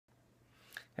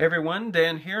Hey everyone,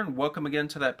 Dan here, and welcome again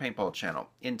to that paintball channel.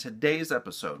 In today's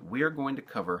episode, we are going to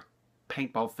cover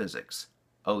paintball physics.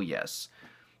 Oh yes,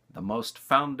 the most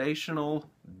foundational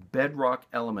bedrock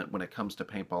element when it comes to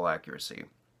paintball accuracy.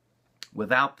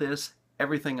 Without this,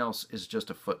 everything else is just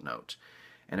a footnote.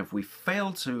 And if we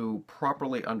fail to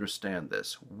properly understand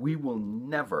this, we will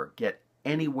never get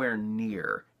anywhere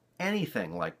near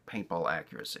anything like paintball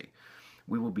accuracy.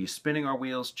 We will be spinning our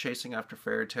wheels, chasing after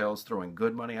fairy tales, throwing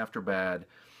good money after bad,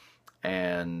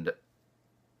 and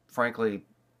frankly,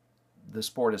 the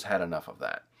sport has had enough of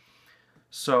that.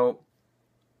 So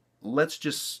let's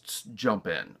just jump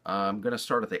in. I'm going to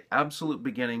start at the absolute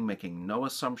beginning, making no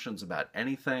assumptions about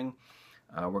anything.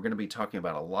 We're going to be talking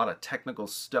about a lot of technical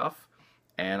stuff,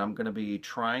 and I'm going to be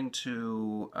trying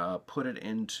to put it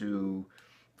into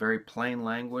very plain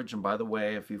language. And by the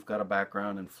way, if you've got a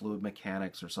background in fluid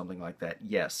mechanics or something like that,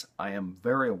 yes, I am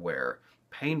very aware,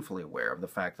 painfully aware of the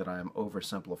fact that I am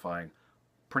oversimplifying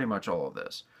pretty much all of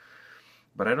this.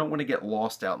 But I don't want to get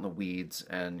lost out in the weeds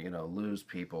and, lose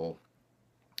people.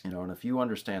 And if you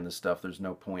understand this stuff, there's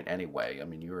no point anyway. I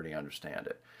mean, you already understand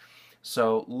it.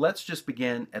 So let's just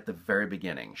begin at the very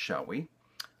beginning, shall we?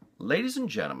 Ladies and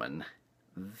gentlemen,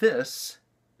 this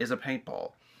is a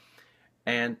paintball.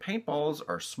 And paintballs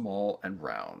are small and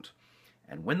round.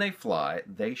 And when they fly,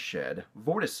 they shed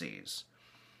vortices.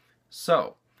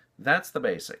 So that's the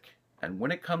basic. And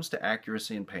when it comes to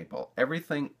accuracy in paintball,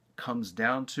 everything comes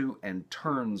down to and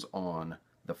turns on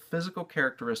the physical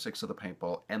characteristics of the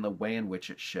paintball and the way in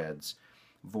which it sheds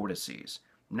vortices.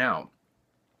 Now,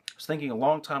 I was thinking a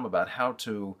long time about how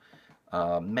to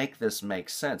make this make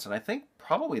sense, and I think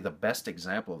probably the best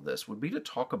example of this would be to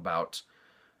talk about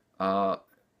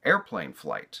airplane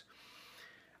flight,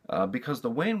 because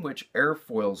the way in which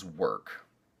airfoils work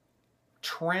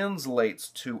translates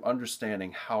to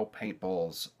understanding how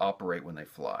paintballs operate when they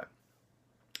fly.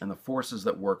 And the forces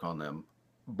that work on them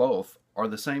both are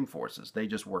the same forces. They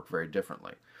just work very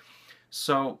differently.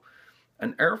 So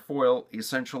an airfoil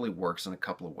essentially works in a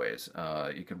couple of ways.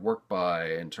 You could work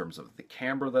by, in terms of the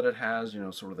camber that it has,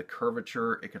 sort of the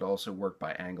curvature. It could also work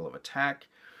by angle of attack.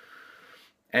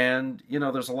 And,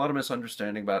 there's a lot of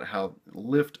misunderstanding about how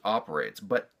lift operates.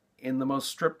 But in the most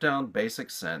stripped down basic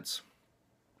sense,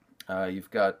 you've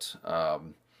got,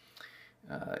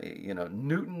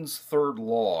 Newton's third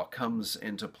law comes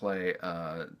into play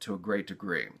to a great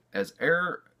degree. As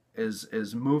air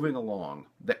is moving along,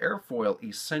 the airfoil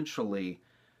essentially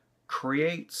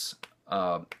creates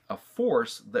a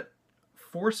force that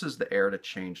forces the air to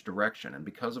change direction. And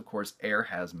because, of course, air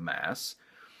has mass,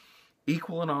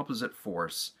 equal and opposite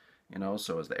force,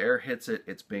 so as the air hits it,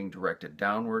 it's being directed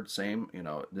downward. Same,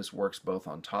 this works both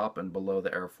on top and below the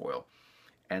airfoil.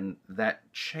 And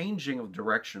that changing of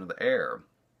direction of the air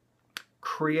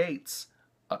creates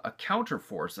a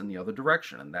counterforce in the other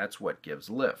direction, and that's what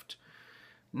gives lift.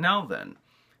 Now then,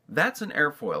 that's an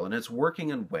airfoil, and it's working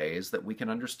in ways that we can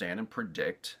understand and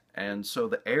predict, and so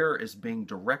the air is being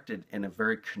directed in a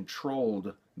very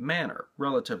controlled manner,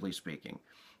 relatively speaking,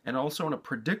 and also in a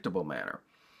predictable manner.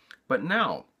 But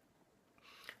now,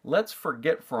 let's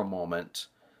forget for a moment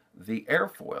the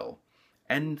airfoil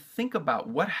and think about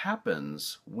what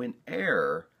happens when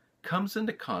air comes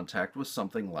into contact with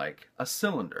something like a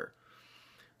cylinder.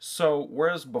 So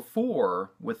whereas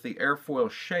before, with the airfoil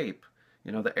shape,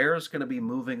 the air is going to be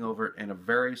moving over in a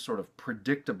very sort of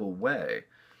predictable way.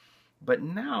 But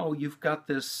now you've got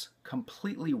this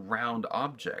completely round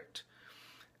object.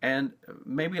 And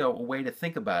maybe a way to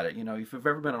think about it, if you've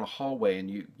ever been in a hallway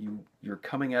and you're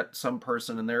coming at some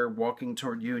person and they're walking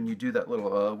toward you and you do that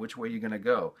little, which way are you going to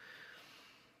go?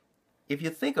 If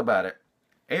you think about it,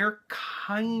 air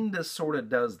kind of sort of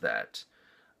does that.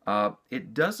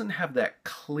 It doesn't have that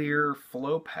clear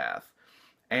flow path,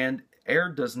 and air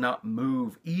does not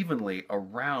move evenly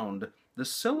around the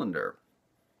cylinder.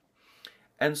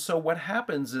 And so what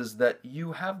happens is that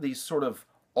you have these sort of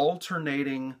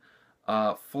alternating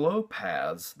flow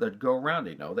paths that go around.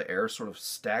 The air sort of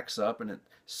stacks up and it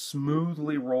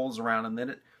smoothly rolls around, and then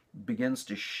it begins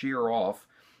to shear off,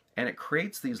 and it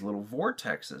creates these little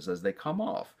vortexes as they come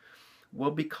off.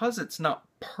 Well, because it's not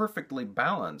perfectly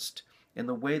balanced in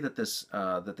the way that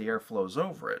that the air flows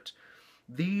over it,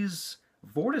 these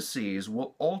vortices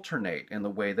will alternate in the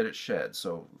way that it sheds.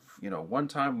 So, one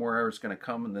time more air is going to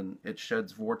come and then it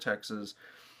sheds vortices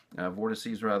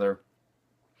rather.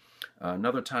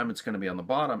 Another time it's going to be on the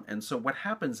bottom. And so what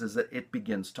happens is that it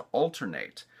begins to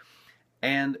alternate.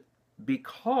 And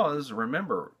because,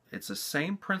 remember, it's the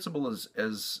same principle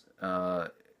as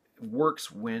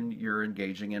works when you're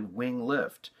engaging in wing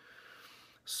lift.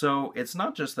 So it's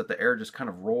not just that the air just kind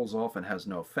of rolls off and has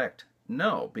no effect.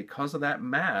 No, because of that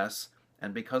mass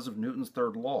and because of Newton's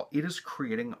third law, it is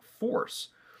creating force.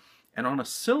 And on a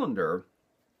cylinder,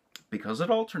 because it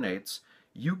alternates,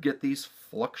 you get these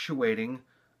fluctuating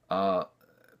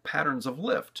patterns of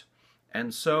lift.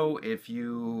 And so if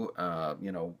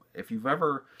if you've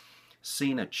ever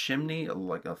seen a chimney,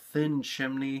 like a thin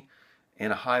chimney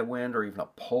in a high wind, or even a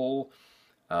pole,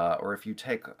 or if you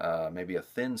take maybe a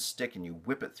thin stick and you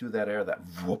whip it through that air, that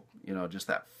whoop, just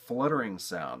that fluttering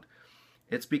sound,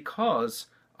 it's because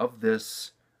of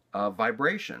this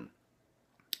vibration.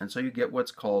 And so you get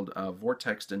what's called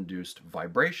vortex-induced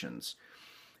vibrations.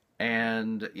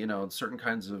 And, certain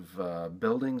kinds of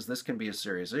buildings, this can be a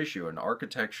serious issue. And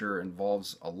architecture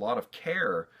involves a lot of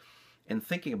care in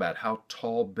thinking about how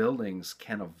tall buildings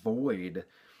can avoid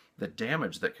the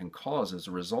damage that can cause as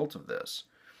a result of this.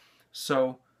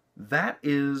 So that's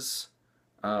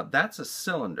a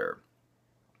cylinder.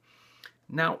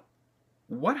 Now,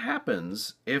 what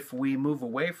happens if we move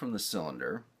away from the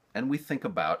cylinder and we think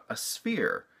about a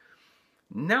sphere?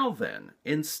 Now then,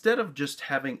 instead of just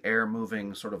having air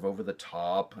moving sort of over the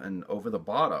top and over the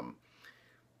bottom,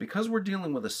 because we're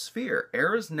dealing with a sphere,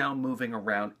 air is now moving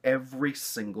around every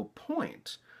single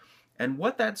point. And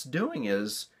what that's doing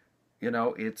is,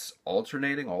 it's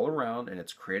alternating all around and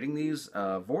it's creating these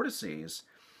vortices.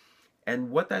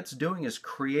 And what that's doing is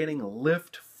creating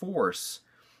lift force,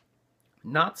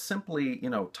 not simply,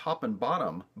 top and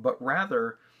bottom, but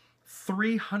rather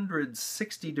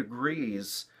 360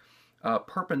 degrees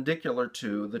perpendicular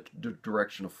to the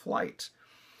direction of flight.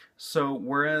 So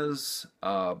whereas,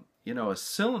 a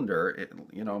cylinder,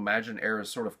 imagine air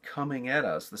is sort of coming at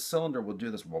us, the cylinder will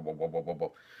do this, whoa, whoa, whoa, whoa, whoa,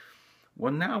 whoa.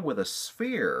 Well, now with a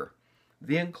sphere,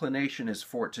 the inclination is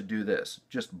for it to do this,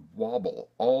 just wobble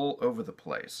all over the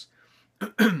place.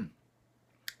 And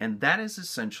that is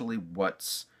essentially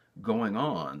what's going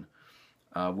on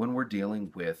when we're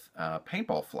dealing with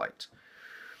paintball flight.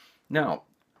 Now,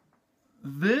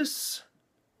 this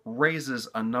raises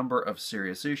a number of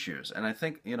serious issues, and I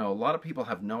think a lot of people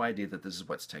have no idea that this is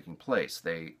what's taking place.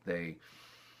 They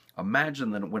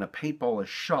imagine that when a paintball is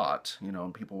shot,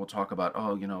 and people will talk about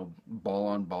ball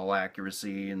on ball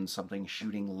accuracy and something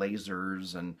shooting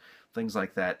lasers and things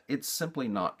like that. It's simply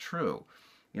not true.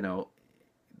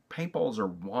 Paintballs are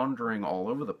wandering all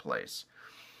over the place.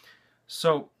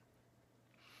 So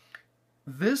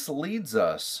this leads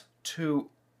us to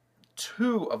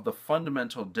two of the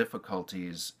fundamental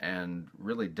difficulties and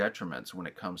really detriments when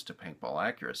it comes to paintball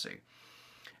accuracy.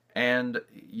 And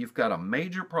you've got a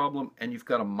major problem and you've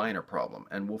got a minor problem.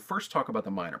 And we'll first talk about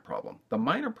the minor problem. The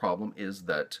minor problem is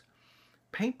that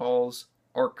paintballs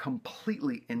are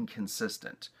completely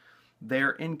inconsistent.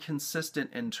 They're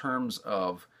inconsistent in terms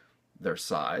of their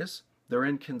size, they're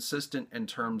inconsistent in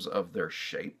terms of their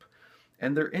shape,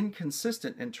 and they're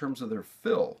inconsistent in terms of their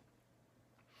fill.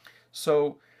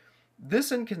 So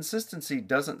this inconsistency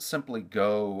doesn't simply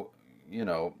go,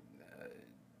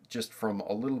 just from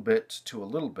a little bit to a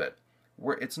little bit.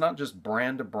 Where it's not just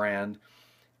brand to brand,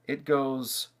 it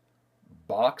goes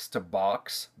box to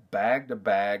box, bag to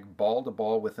bag, ball to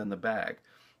ball within the bag.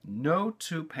 No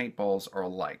two paintballs are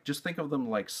alike. Just think of them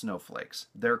like snowflakes.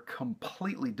 They're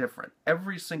completely different.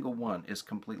 Every single one is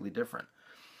completely different.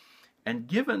 And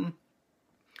given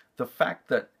the fact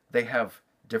that they have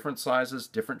different sizes,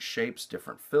 different shapes,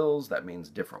 different fills, that means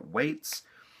different weights,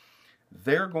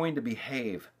 they're going to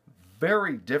behave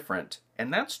very different,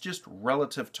 and that's just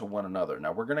relative to one another.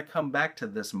 Now we're going to come back to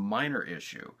this minor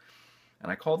issue,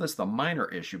 and I call this the minor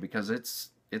issue because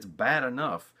it's bad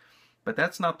enough, but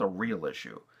that's not the real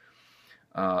issue.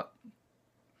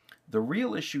 The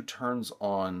real issue turns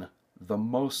on the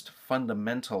most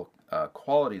fundamental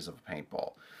qualities of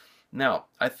paintball. Now,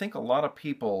 I think a lot of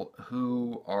people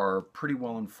who are pretty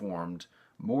well informed,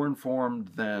 more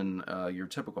informed than your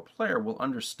typical player, will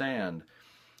understand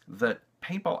that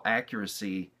paintball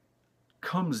accuracy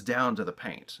comes down to the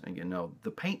paint. And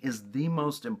the paint is the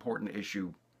most important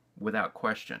issue without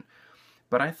question.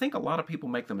 But I think a lot of people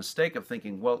make the mistake of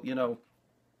thinking, well,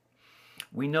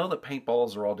 we know that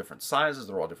paintballs are all different sizes,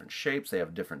 they're all different shapes, they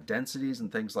have different densities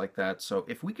and things like that. So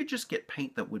if we could just get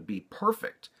paint that would be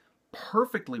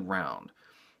perfectly round,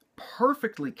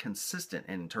 perfectly consistent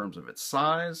in terms of its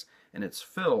size and its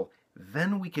fill,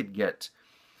 then we could get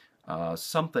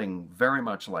something very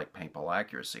much like paintball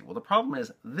accuracy. Well, the problem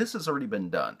is this has already been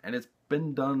done, and it's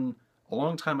been done a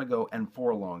long time ago and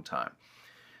for a long time.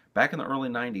 Back in the early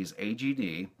 90s,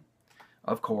 AGD,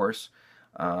 of course,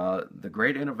 the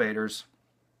great innovators,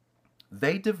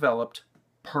 they developed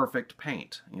perfect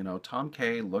paint. Tom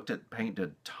Kay looked at paint,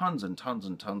 did tons and tons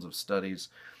and tons of studies,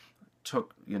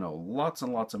 took lots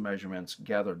and lots of measurements,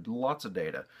 gathered lots of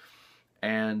data,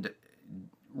 and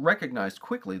recognized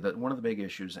quickly that one of the big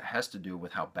issues has to do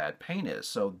with how bad paint is.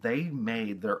 So they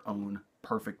made their own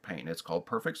perfect paint. It's called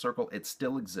Perfect Circle. It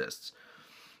still exists.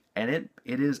 And it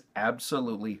is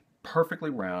absolutely perfectly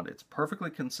round. It's perfectly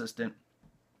consistent.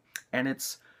 And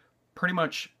it's pretty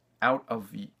much out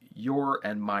of your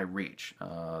and my reach.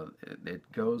 It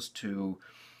goes to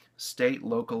state,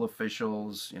 local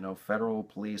officials, federal,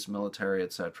 police, military,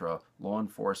 etc., law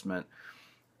enforcement.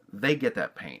 They get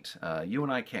that paint. You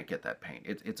and I can't get that paint.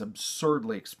 It's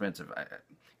absurdly expensive.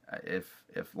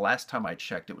 If last time I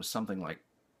checked, it was something like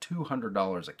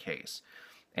 $200 a case,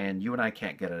 and you and I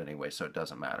can't get it anyway, so it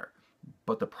doesn't matter.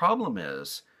 But the problem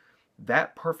is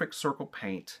that Perfect Circle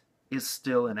paint is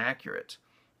still inaccurate.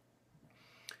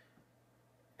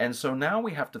 And so now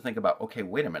we have to think about, okay,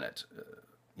 wait a minute.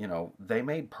 They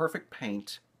made perfect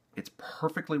paint. It's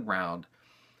perfectly round,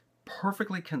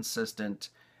 perfectly consistent,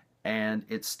 and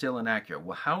it's still inaccurate.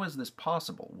 Well, how is this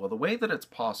possible? Well, the way that it's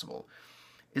possible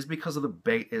is because of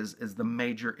the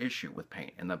major issue with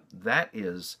paint, and that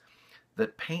is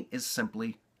that paint is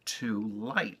simply too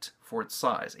light for its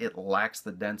size. It lacks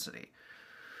the density.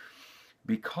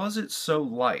 Because it's so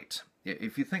light,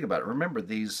 if you think about it, remember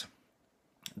these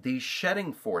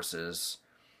shedding forces,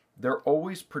 they're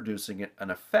always producing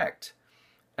an effect.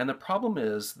 And the problem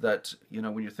is that,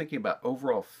 when you're thinking about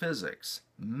overall physics,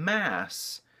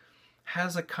 mass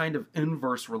has a kind of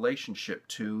inverse relationship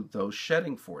to those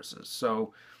shedding forces.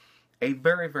 So a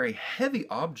very, very heavy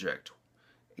object,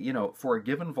 for a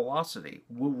given velocity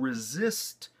will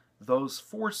resist those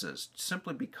forces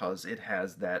simply because it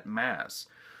has that mass.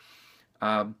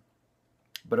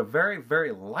 But a very,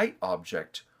 very light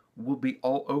object will be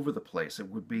all over the place. It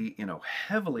would be,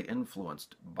 heavily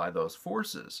influenced by those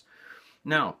forces.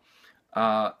 Now,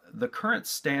 the current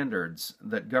standards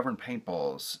that govern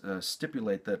paintballs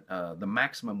stipulate that the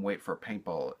maximum weight for a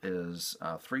paintball is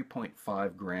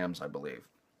 3.5 grams, I believe.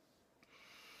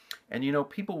 And,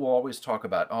 people will always talk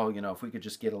about, if we could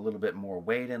just get a little bit more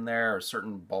weight in there, or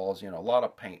certain balls, a lot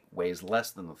of paint weighs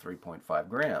less than the 3.5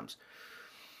 grams.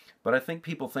 But I think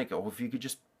people think, if you could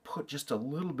just put just a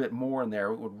little bit more in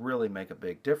there, it would really make a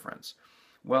big difference.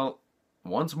 Well,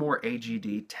 once more,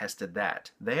 AGD tested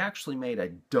that. They actually made a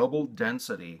double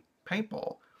density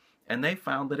paintball, and they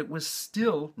found that it was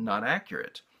still not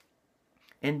accurate.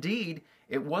 Indeed,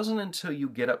 it wasn't until you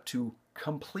get up to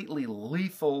completely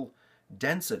lethal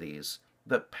densities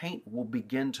that paint will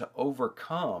begin to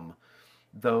overcome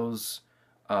those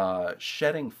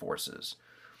shedding forces.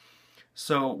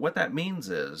 So what that means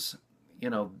is,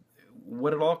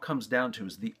 what it all comes down to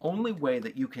is the only way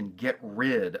that you can get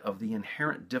rid of the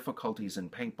inherent difficulties in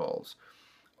paintballs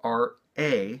are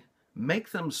A,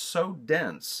 make them so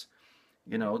dense,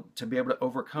 to be able to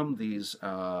overcome these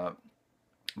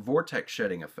vortex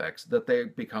shedding effects that they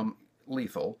become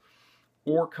lethal,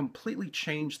 or completely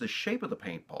change the shape of the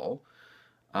paintball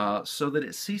so that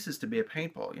it ceases to be a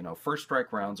paintball. First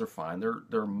strike rounds are fine.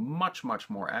 They're much, much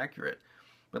more accurate.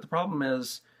 But the problem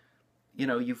is,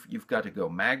 you've got to go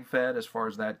mag-fed as far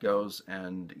as that goes.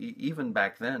 And even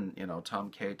back then, Tom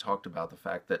Kay talked about the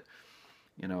fact that,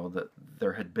 that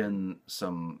there had been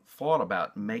some thought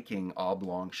about making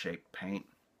oblong-shaped paint.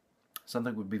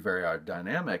 Something would be very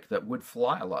aerodynamic that would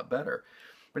fly a lot better.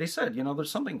 But he said,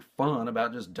 there's something fun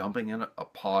about just dumping in a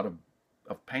pot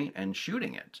of paint and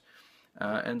shooting it.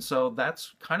 And so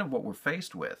that's kind of what we're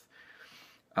faced with.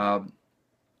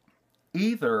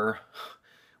 Either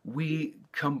we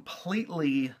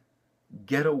completely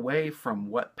get away from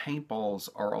what paintballs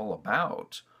are all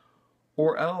about,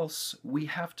 or else we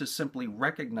have to simply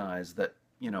recognize that,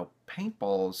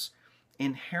 paintballs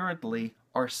inherently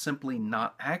are simply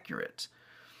not accurate.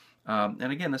 And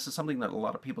again, this is something that a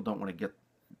lot of people don't want to get,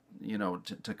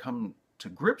 to come to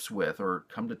grips with or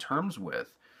come to terms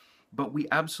with, but we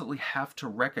absolutely have to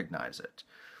recognize it.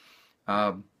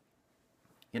 The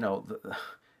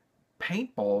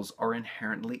paintballs are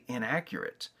inherently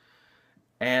inaccurate.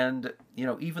 And,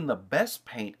 even the best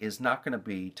paint is not going to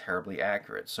be terribly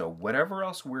accurate. So whatever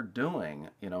else we're doing,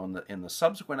 in the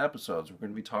subsequent episodes, we're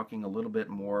going to be talking a little bit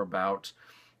more about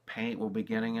paint. We'll be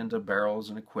getting into barrels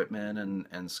and equipment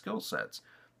and skill sets.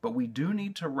 But we do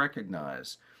need to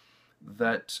recognize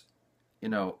that,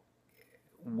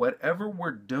 whatever we're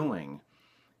doing,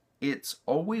 it's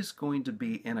always going to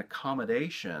be in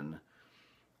accommodation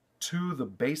to the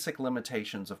basic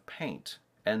limitations of paint.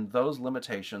 And those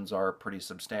limitations are pretty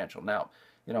substantial. Now,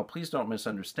 please don't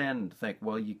misunderstand and think,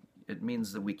 well, it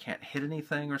means that we can't hit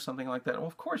anything or something like that. Well,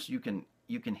 of course you can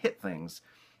hit things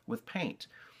with paint.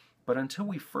 But until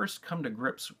we first come to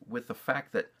grips with the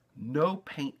fact that no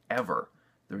paint ever,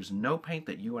 there's no paint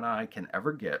that you and I can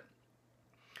ever get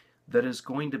that is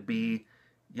going to be,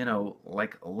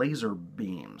 like laser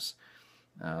beams.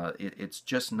 It's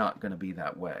just not going to be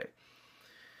that way.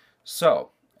 So,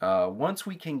 once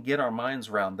we can get our minds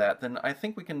around that, then I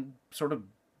think we can sort of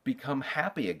become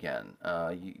happy again.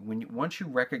 Once you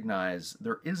recognize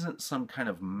there isn't some kind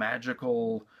of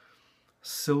magical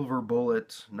silver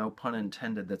bullet, no pun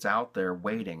intended, that's out there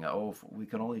waiting. Oh, if we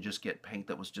could only just get paint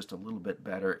that was just a little bit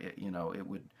better,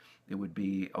 it would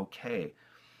be okay.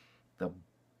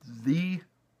 The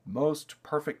most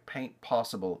perfect paint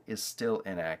possible is still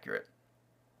inaccurate.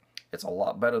 It's a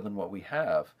lot better than what we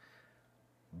have,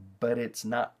 but it's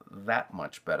not that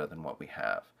much better than what we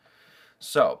have.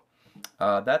 So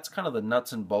that's kind of the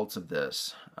nuts and bolts of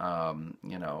this, and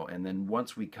then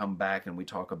once we come back and we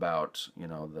talk about,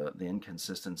 the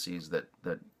inconsistencies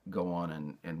that go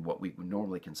on in what we would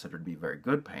normally consider to be very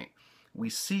good paint, we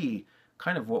see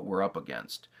kind of what we're up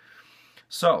against.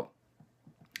 So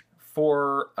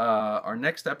for our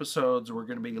next episodes, we're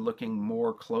going to be looking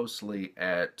more closely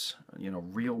at,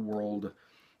 real world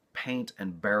paint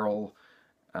and barrel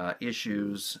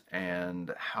issues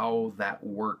and how that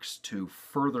works to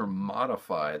further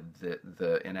modify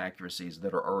the inaccuracies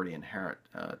that are already inherent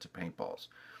to paintballs.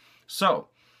 So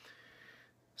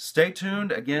stay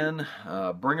tuned. Again,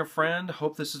 bring a friend.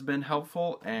 Hope this has been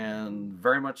helpful, and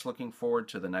very much looking forward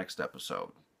to the next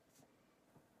episode.